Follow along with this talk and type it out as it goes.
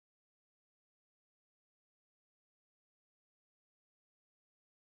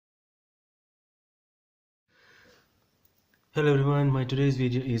Hello everyone, my today's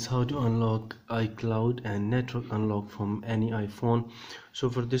video is how to unlock iCloud and network unlock from any iPhone. So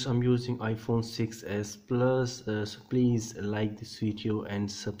for this I'm using iPhone 6s Plus, so please like this video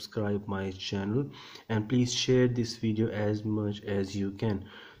and subscribe my channel, and please share this video as much as you can.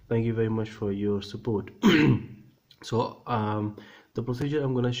 Thank you very much for your support. So the procedure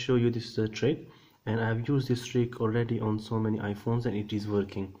I'm gonna show you, this is a trick, and I've used this trick already on so many iPhones and it is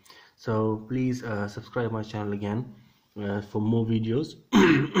working. So please subscribe my channel again for more videos.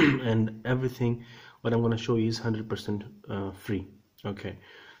 And everything what I'm going to show you is 100% free. Okay,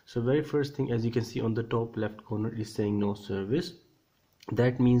 so very first thing, as you can see on the top left corner, is saying no service.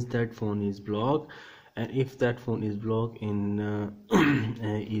 That means that phone is blocked, and if that phone is blocked in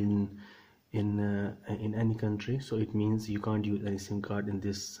in any country, so it means you can't use any SIM card in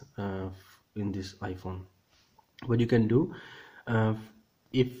this iPhone. What you can do,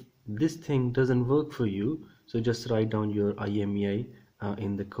 if this thing doesn't work for you, so just write down your IMEI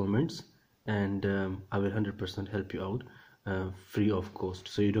in the comments, and I will 100% help you out free of cost,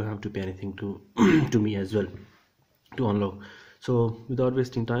 so you don't have to pay anything to to me as well to unlock. So without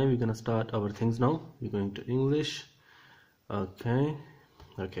wasting time, we're gonna start our things now. We're going to English. Okay,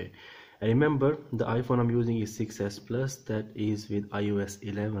 and remember, the iPhone I'm using is 6s Plus, that is with iOS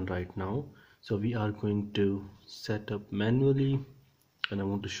 11 right now. So we are going to set up manually, and I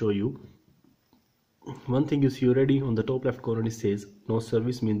want to show you one thing. You see already on the top left corner it says no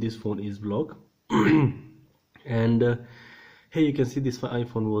service, means this phone is blocked. And here you can see this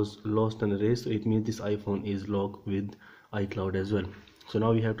iPhone was lost and erased, so it means this iPhone is locked with iCloud as well. So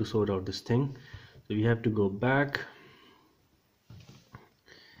now we have to sort out this thing. So we have to go back,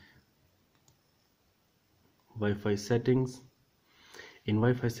 Wi-Fi settings. In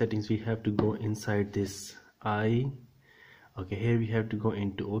Wi-Fi settings we have to go inside this okay, here we have to go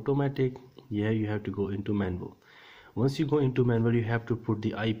into automatic. Here you have to go into manual. Once you go into manual, you have to put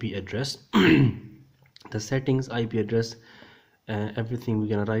the IP address. The settings, IP address, everything we're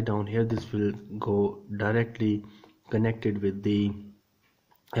gonna write down here. This will go directly connected with the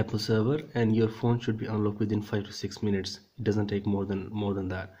Apple server, and your phone should be unlocked within 5 to 6 minutes. It doesn't take more than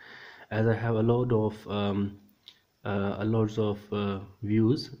that. As I have a lot of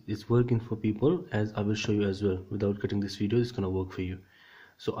views, it's working for people, as I will show you as well. Without cutting this video, it's gonna work for you.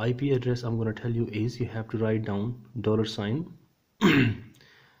 So IP address I'm gonna tell you is, you have to write down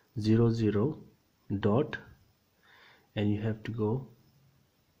 $00 dot, and you have to go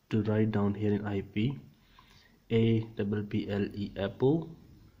to write down here in IP APPLE Apple.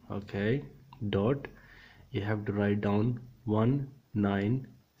 Okay, dot, you have to write down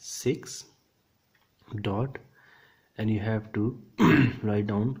 196 dot, and you have to write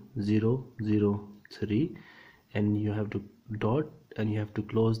down 003, and you have to dot, and you have to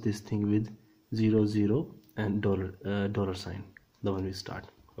close this thing with 00 and dollar sign, the one we start.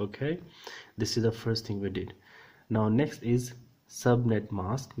 Okay, this is the first thing we did. Now next is subnet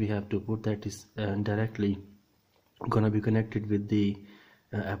mask. We have to put that is directly gonna be connected with the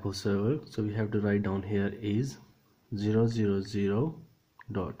Apple server. So we have to write down here is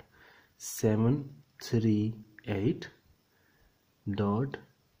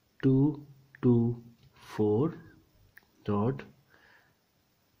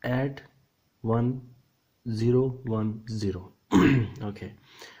Okay,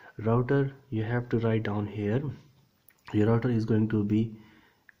 router, you have to write down here, your router is going to be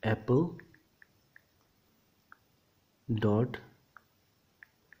Apple dot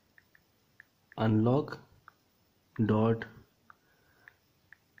unlock dot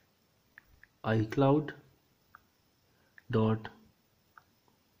icloud dot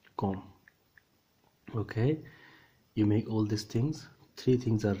com. Okay, you make all these things. 3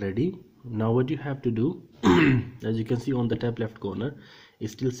 things are ready. Now what you have to do, as you can see on the top left corner,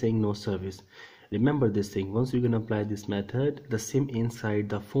 is still saying no service. Remember this thing, once you're gonna apply this method, the SIM inside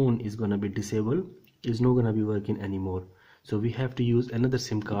the phone is gonna be disabled, is not gonna be working anymore. So we have to use another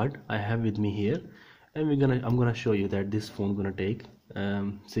SIM card I have with me here, and I'm gonna show you that this phone gonna take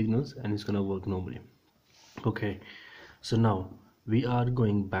signals and it's gonna work normally. Okay, so now we are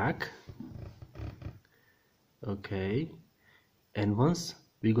going back. Okay, and once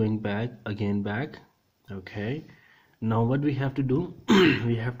we're going back. Okay, now what we have to do,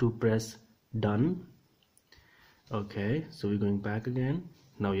 we have to press done. Okay, so we're going back again.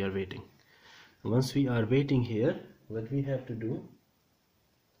 Now we are waiting. Once we are waiting here, what we have to do,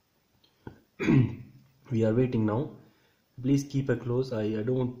 we are waiting now. Please keep a close eye. I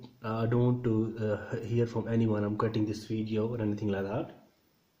don't want to hear from anyone I'm cutting this video or anything like that.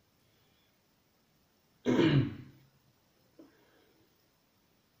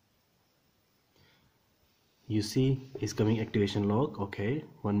 you see it's coming activation lock. Okay,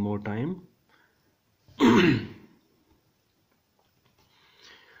 one more time.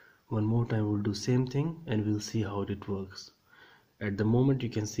 One more time we'll do same thing and we'll see how it works. At the moment you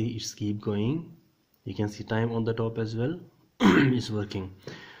can see it's keep going. You can see time on the top as well. It's working.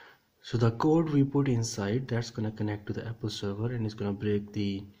 So the code we put inside, that's gonna connect to the Apple server and it's gonna break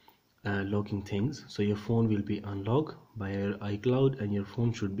the locking things. So your phone will be unlocked by your iCloud and your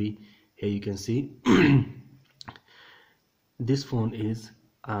phone should be here. You can see this phone is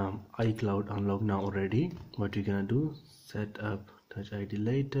iCloud unlocked now already. What you're gonna do, set up touch ID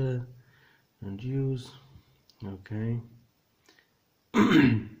later and use. Okay.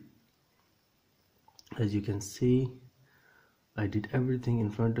 As you can see, I did everything in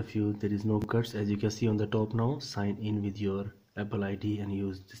front of you. There is no cuts. As you can see on the top now, sign in with your Apple ID and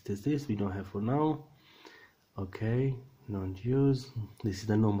use this we don't have for now. Okay, don't use. This is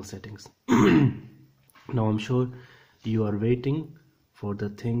the normal settings. Now I'm sure you are waiting for the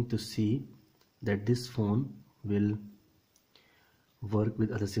thing to see that this phone will work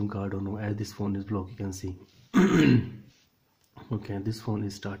with other SIM card or no. As this phone is blocked, you can see. Okay, this phone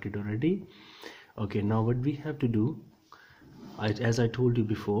is started already. Okay, now what we have to do, as I told you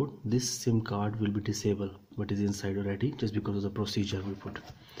before, this SIM card will be disabled what is inside already, just because of the procedure we put.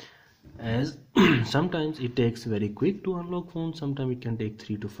 As sometimes it takes very quick to unlock phone, sometimes it can take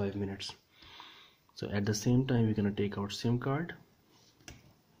 3 to 5 minutes. So at the same time we're gonna take out SIM card.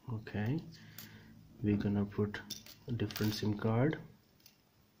 Okay, we're gonna put a different SIM card.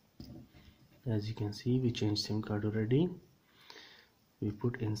 As you can see, we changed SIM card already. We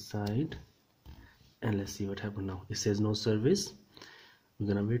put inside and let's see what happened now. It says no service. We're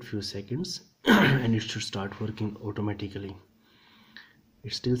gonna wait few seconds and it should start working automatically.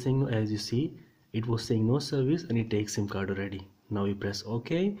 It's still saying no. As you see, it was saying no service and it takes SIM card already. Now we press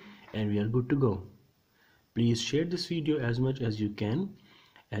OK and we are good to go. Please share this video as much as you can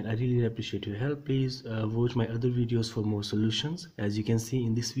and I really appreciate your help. Please watch my other videos for more solutions. As you can see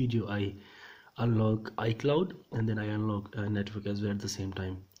in this video, I unlock iCloud and then I unlock network as well at the same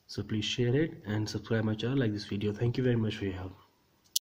time. So please share it and subscribe my channel, like this video. Thank you very much for your help.